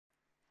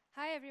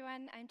Hi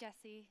everyone, I'm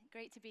Jessi.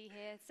 Great to be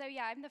here. So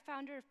yeah, I'm the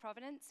founder of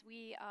Provenance.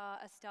 We are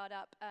a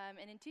startup,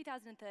 and in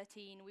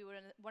 2013, we were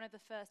one of the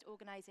first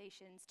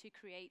organizations to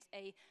create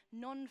a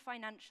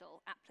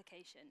non-financial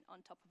application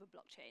on top of a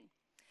blockchain.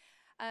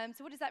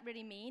 So what does that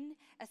really mean?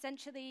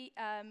 Essentially,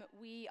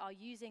 we are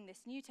using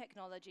this new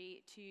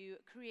technology to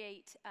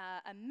create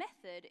a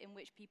method in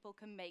which people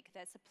can make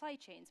their supply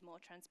chains more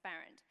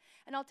transparent.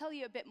 And I'll tell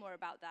you a bit more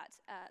about that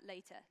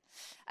later.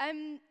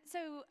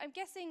 So I'm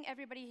guessing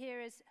everybody here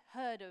has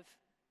heard of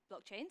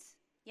blockchains.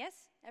 Yes?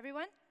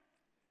 Everyone?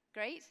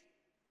 Great.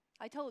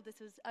 I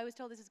was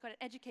told this was quite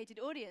an educated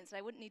audience, and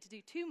I wouldn't need to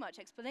do too much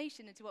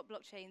explanation into what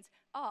blockchains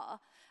are,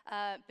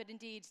 but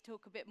indeed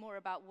talk a bit more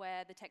about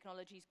where the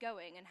technology is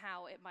going and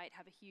how it might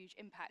have a huge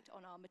impact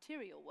on our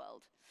material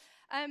world.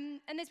 And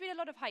there's been a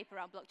lot of hype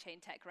around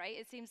blockchain tech, right?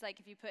 It seems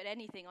like if you put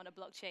anything on a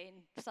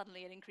blockchain,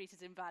 suddenly it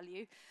increases in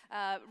value.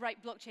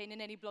 Write blockchain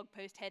in any blog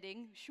post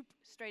heading, shoop,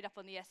 straight up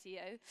on the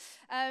SEO.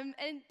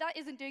 And that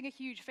isn't doing a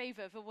huge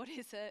favor for what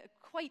is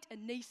quite a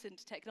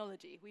nascent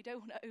technology. We don't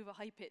want to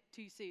overhype it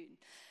too soon.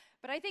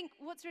 But I think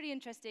what's really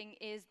interesting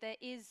is there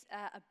is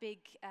a big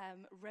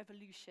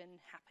revolution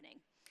happening.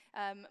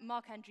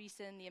 Mark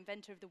Andreessen, the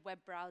inventor of the web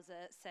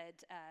browser, said,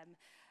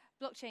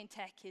 blockchain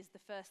tech is the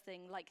first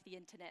thing like the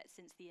internet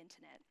since the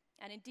internet.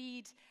 And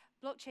indeed,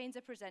 blockchains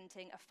are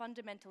presenting a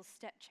fundamental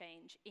step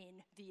change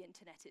in the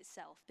internet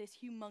itself, this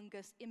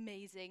humongous,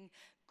 amazing,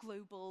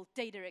 global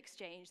data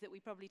exchange that we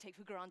probably take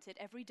for granted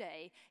every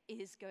day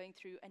is going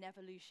through an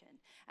evolution.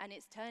 And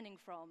it's turning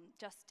from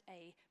just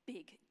a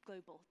big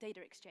global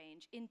data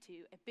exchange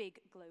into a big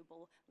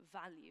global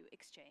value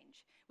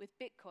exchange. With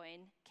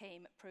Bitcoin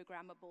came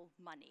programmable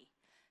money.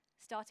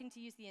 Starting to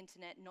use the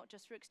internet not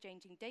just for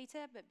exchanging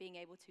data, but being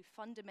able to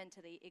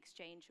fundamentally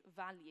exchange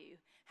value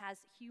has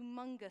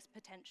humongous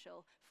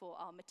potential for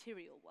our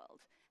material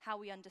world. How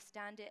we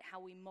understand it, how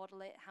we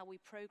model it, how we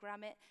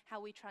program it, how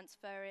we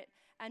transfer it,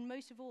 and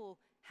most of all,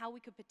 how we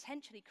could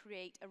potentially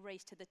create a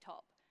race to the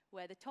top,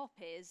 where the top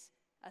is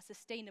a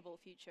sustainable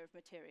future of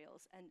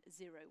materials and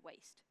zero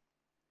waste.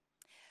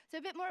 So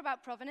a bit more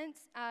about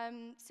Provenance.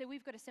 So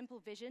we've got a simple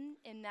vision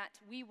in that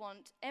we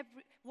want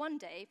one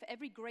day for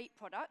every great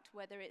product,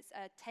 whether it's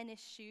a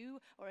tennis shoe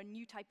or a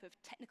new type of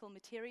technical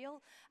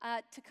material,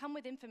 to come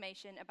with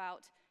information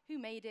about who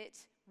made it,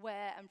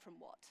 where, and from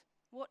what.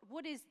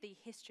 What is the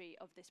history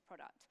of this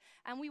product?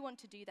 And we want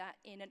to do that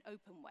in an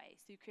open way,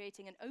 through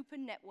creating an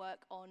open network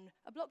on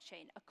a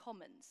blockchain, a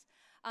commons.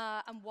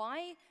 And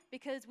why?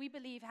 Because we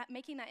believe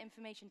making that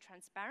information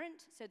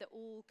transparent so that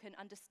all can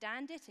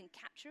understand it and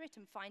capture it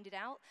and find it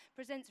out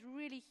presents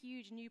really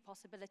huge new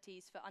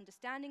possibilities for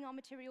understanding our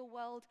material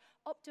world,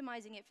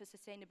 optimizing it for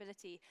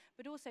sustainability,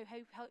 but also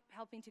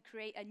helping to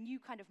create a new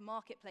kind of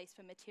marketplace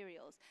for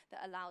materials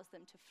that allows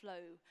them to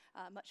flow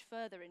much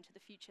further into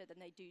the future than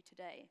they do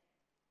today.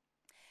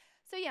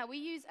 So yeah, we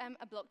use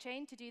a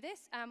blockchain to do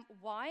this.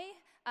 Why?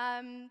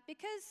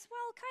 Because,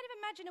 well, kind of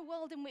imagine a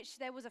world in which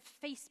there was a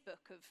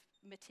Facebook of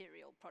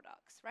material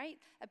products, right?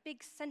 A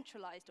big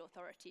centralized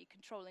authority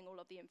controlling all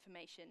of the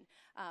information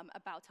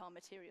about our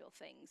material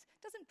things.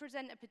 Doesn't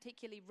present a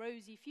particularly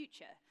rosy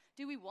future.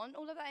 Do we want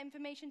all of that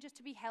information just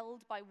to be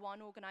held by one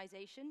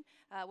organization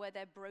where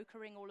they're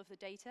brokering all of the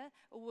data?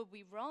 Or would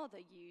we rather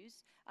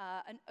use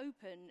an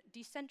open,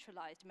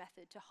 decentralized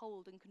method to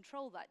hold and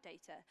control that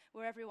data,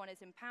 where everyone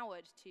is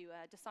empowered to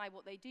decide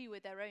what they do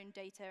with their own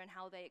data and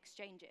how they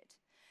exchange it?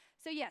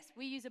 So yes,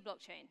 we use a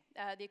blockchain.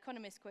 The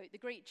Economist quote, "The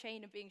great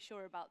chain of being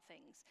sure about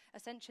things."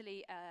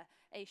 Essentially,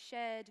 a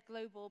shared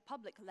global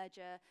public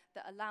ledger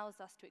that allows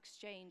us to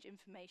exchange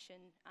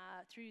information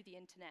through the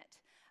internet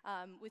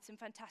with some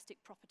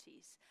fantastic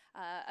properties.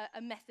 A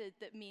method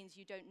that means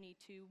you don't need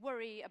to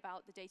worry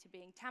about the data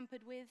being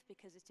tampered with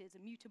because it is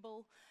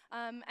immutable.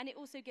 And it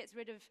also gets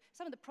rid of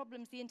some of the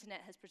problems the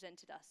internet has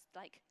presented us,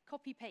 like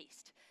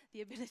copy-paste,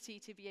 the ability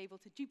to be able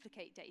to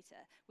duplicate data,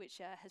 which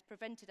has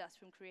prevented us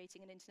from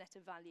creating an internet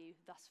of value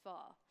thus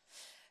far.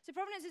 So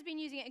Provenance has been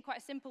using it in quite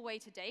a simple way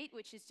to date,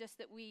 which is just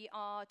that we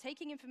are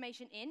taking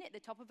information in at the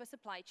top of a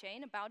supply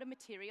chain about a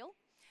material,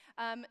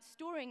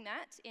 storing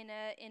that in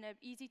an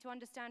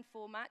easy-to-understand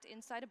format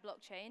inside a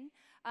blockchain,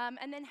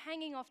 and then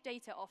hanging off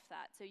data off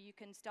that. So you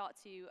can start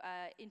to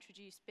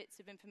introduce bits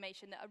of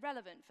information that are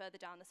relevant further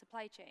down the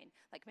supply chain,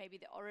 like maybe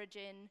the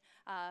origin,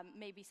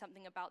 maybe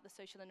something about the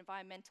social and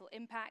environmental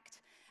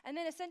impact. And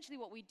then essentially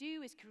what we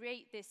do is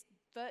create this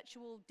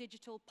virtual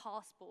digital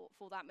passport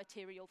for that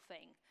material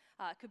thing.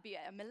 It could be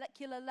at a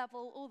molecular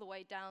level all the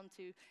way down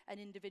to an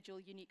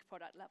individual unique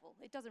product level.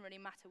 It doesn't really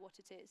matter what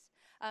it is.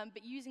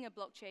 But using a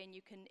blockchain,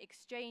 you can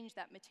exchange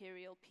that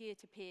material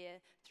peer-to-peer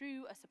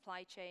through a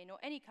supply chain or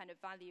any kind of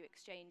value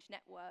exchange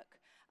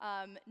network,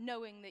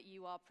 knowing that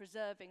you are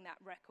preserving that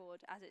record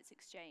as it's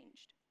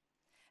exchanged.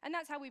 And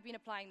that's how we've been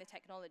applying the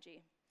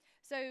technology.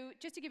 So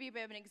just to give you a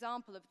bit of an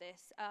example of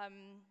this,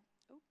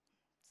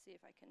 let's see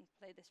if I can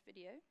play this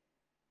video.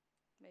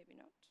 Maybe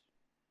not.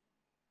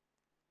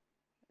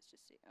 Let's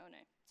just see. Oh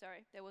no,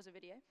 sorry, there was a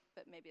video,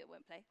 but maybe it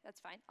won't play. That's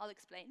fine, I'll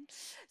explain.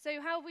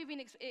 So how have we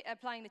been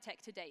applying the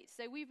tech to date?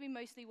 So we've been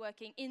mostly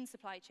working in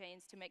supply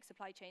chains to make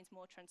supply chains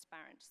more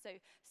transparent. So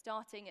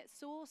starting at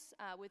source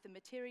with the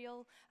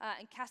material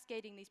and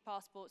cascading these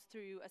passports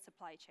through a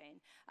supply chain.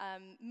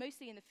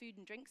 Mostly in the food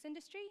and drinks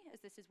industry,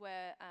 as this is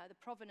where the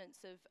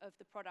provenance of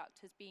the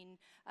product has been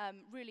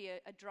really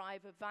a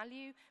drive of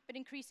value, but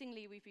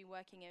increasingly we've been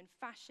working in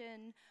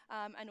fashion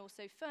and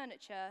also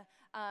furniture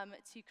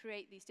to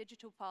create these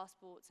digital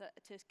passports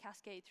to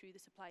cascade through the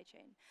supply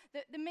chain.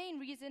 The main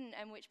reason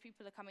in which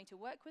people are coming to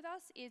work with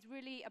us is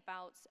really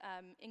about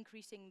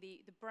increasing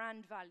the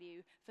brand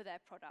value for their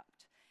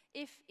product.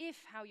 If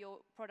how your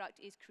product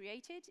is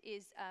created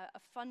is a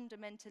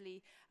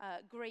fundamentally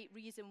great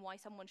reason why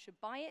someone should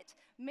buy it,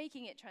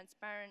 making it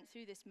transparent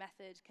through this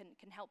method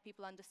can help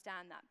people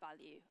understand that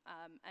value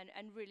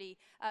and really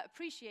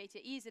appreciate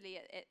it easily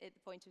at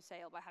the point of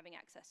sale by having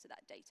access to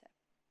that data.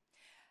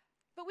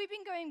 But we've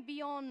been going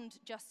beyond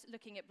just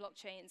looking at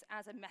blockchains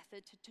as a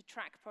method to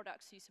track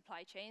products through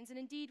supply chains, and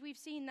indeed we've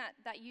seen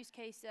that use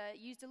case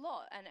used a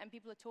lot, and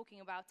people are talking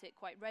about it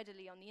quite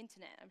readily on the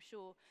internet. I'm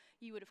sure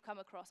you would have come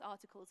across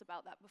articles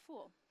about that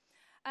before.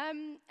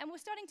 And we're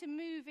starting to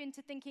move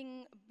into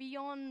thinking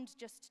beyond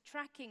just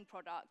tracking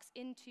products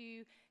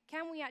into,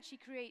 can we actually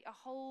create a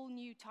whole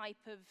new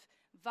type of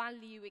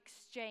value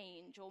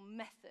exchange or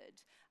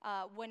method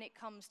when it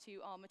comes to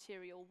our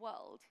material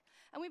world?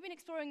 And we've been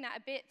exploring that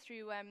a bit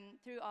through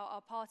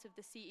our part of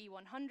the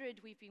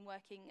CE100. We've been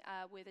working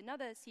with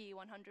another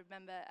CE100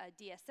 member,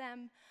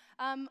 DSM,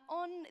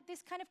 on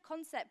this kind of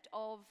concept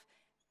of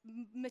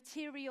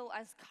material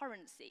as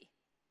currency.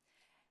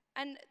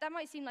 And that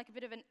might seem like a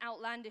bit of an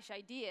outlandish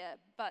idea,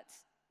 but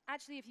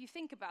actually if you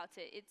think about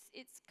it,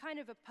 it's kind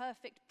of a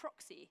perfect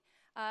proxy.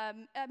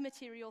 A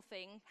material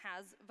thing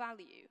has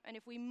value, and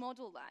if we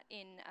model that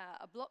in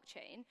a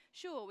blockchain,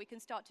 sure, we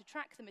can start to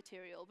track the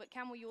material, but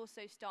can we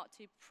also start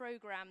to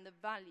program the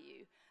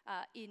value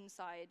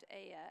inside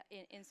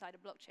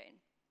a blockchain?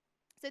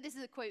 So this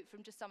is a quote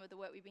from just some of the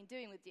work we've been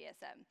doing with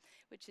DSM,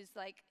 which is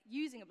like,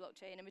 using a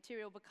blockchain, a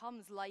material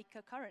becomes like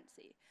a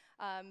currency,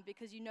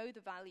 because you know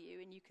the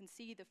value and you can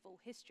see the full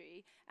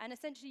history, and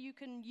essentially you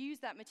can use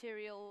that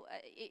material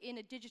in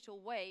a digital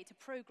way to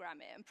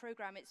program it and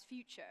program its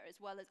future as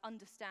well as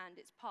understand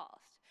its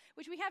past,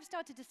 which we have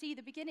started to see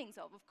the beginnings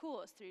of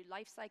course, through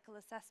life cycle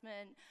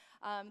assessment,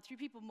 through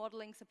people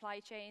modeling supply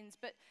chains,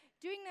 but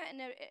doing that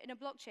in a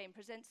blockchain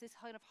presents this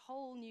kind of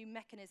whole new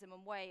mechanism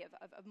and way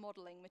of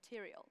modeling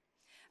material.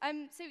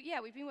 So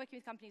yeah, we've been working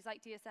with companies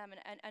like DSM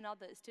and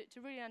others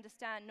to really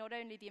understand not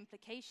only the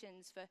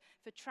implications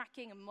for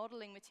tracking and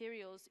modeling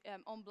materials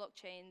on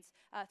blockchains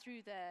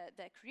through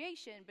their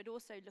creation, but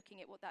also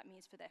looking at what that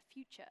means for their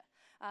future.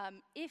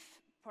 If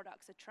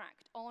products are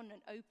tracked on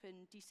an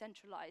open,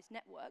 decentralized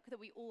network that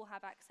we all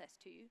have access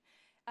to,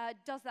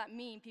 does that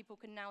mean people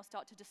can now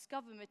start to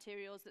discover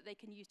materials that they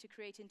can use to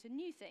create into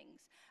new things?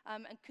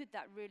 And could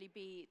that really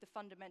be the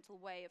fundamental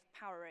way of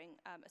powering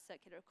a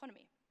circular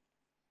economy?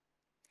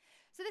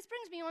 So this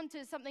brings me on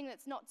to something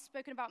that's not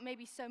spoken about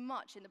maybe so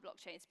much in the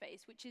blockchain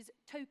space, which is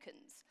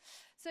tokens.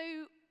 So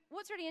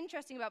what's really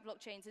interesting about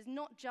blockchains is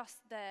not just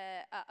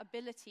their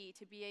ability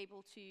to be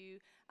able to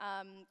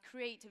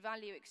create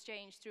value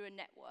exchange through a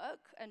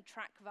network and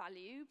track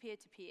value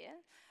peer-to-peer.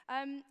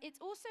 It's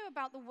also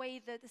about the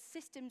way that the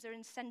systems are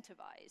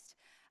incentivized.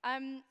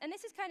 And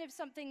this is kind of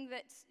something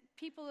that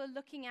people are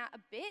looking at a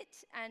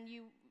bit, and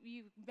you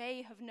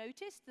may have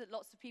noticed that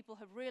lots of people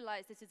have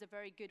realized this is a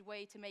very good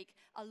way to make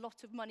a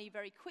lot of money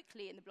very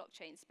quickly in the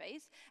blockchain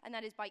space, and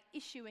that is by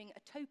issuing a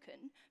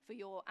token for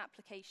your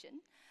application.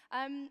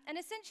 And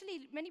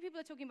essentially, many people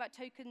are talking about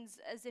tokens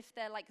as if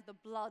they're like the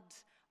blood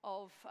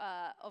of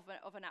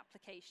an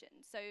application.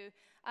 So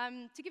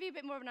to give you a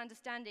bit more of an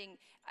understanding,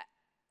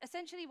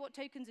 essentially what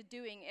tokens are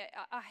doing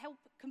are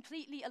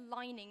completely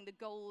aligning the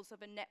goals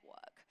of a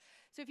network.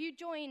 So if you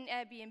join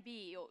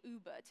Airbnb or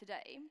Uber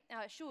today,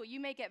 sure, you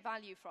may get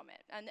value from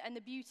it. And the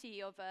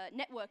beauty of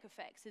network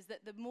effects is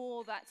that the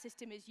more that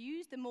system is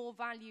used, the more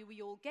value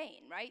we all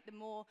gain, right? The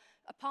more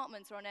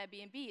apartments are on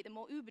Airbnb, the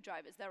more Uber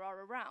drivers there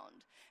are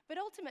around. But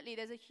ultimately,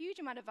 there's a huge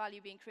amount of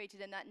value being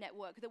created in that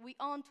network that we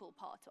aren't all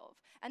part of.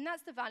 And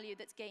that's the value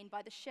that's gained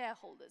by the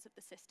shareholders of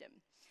the system.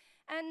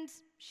 And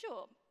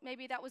sure,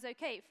 maybe that was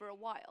okay for a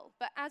while,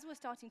 but as we're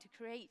starting to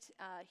create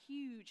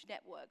huge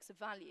networks of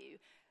value,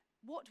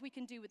 what we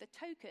can do with a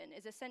token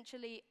is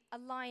essentially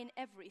align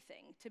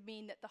everything to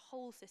mean that the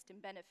whole system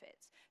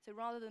benefits. So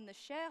rather than the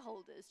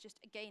shareholders just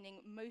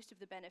gaining most of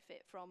the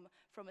benefit from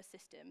a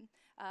system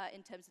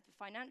in terms of the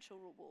financial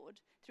reward,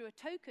 through a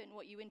token,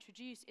 what you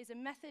introduce is a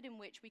method in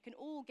which we can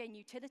all gain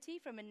utility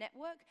from a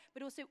network,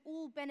 but also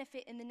all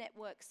benefit in the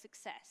network's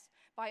success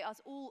by us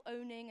all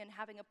owning and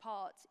having a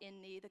part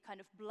in the kind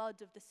of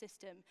blood of the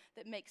system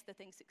that makes the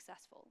thing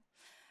successful.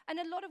 And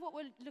a lot of what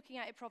we're looking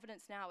at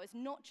Provenance now is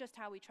not just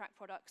how we track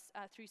products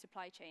through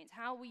supply chains,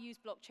 how we use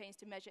blockchains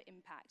to measure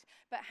impact,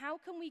 but how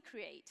can we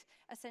create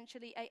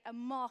essentially a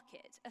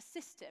market, a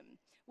system,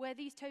 where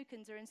these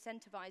tokens are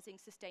incentivizing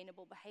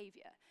sustainable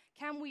behavior?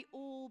 Can we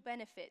all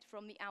benefit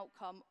from the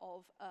outcome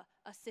of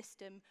a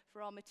system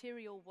for our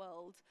material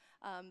world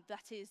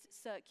that is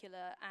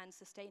circular and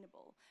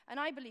sustainable? And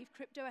I believe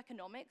crypto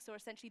economics, or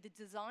essentially the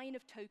design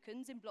of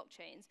tokens in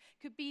blockchains,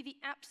 could be the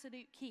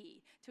absolute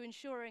key to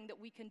ensuring that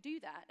we can do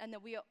that and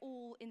that we are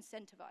all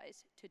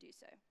incentivized to do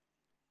so.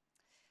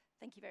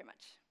 Thank you very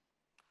much.